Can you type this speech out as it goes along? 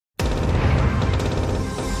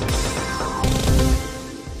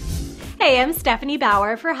Hey, I'm Stephanie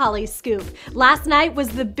Bauer for Holly Scoop. Last night was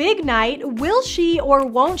the big night. Will she or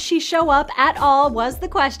won't she show up at all was the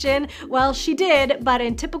question. Well, she did, but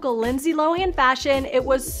in typical Lindsay Lohan fashion, it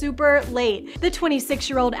was super late. The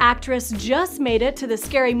 26-year-old actress just made it to the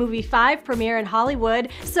Scary Movie 5 premiere in Hollywood.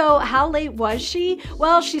 So how late was she?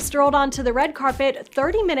 Well, she strolled onto the red carpet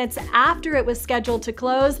 30 minutes after it was scheduled to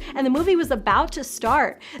close and the movie was about to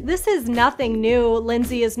start. This is nothing new.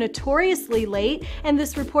 Lindsay is notoriously late, and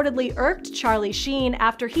this reportedly irked Charlie Sheen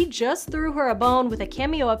after he just threw her a bone with a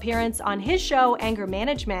cameo appearance on his show Anger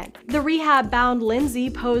Management. The rehab-bound Lindsay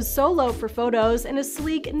posed solo for photos in a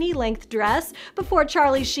sleek knee-length dress before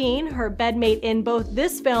Charlie Sheen, her bedmate in both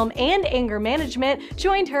this film and Anger Management,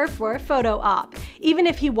 joined her for a photo op. Even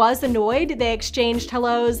if he was annoyed, they exchanged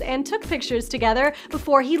hellos and took pictures together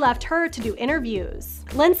before he left her to do interviews.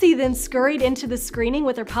 Lindsay then scurried into the screening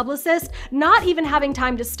with her publicist, not even having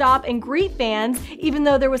time to stop and greet fans, even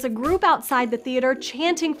though there was a group outside the theater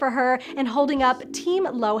chanting for her and holding up Team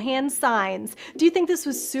Lohan signs. Do you think this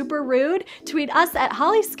was super rude? Tweet us at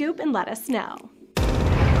Holly Scoop and let us know.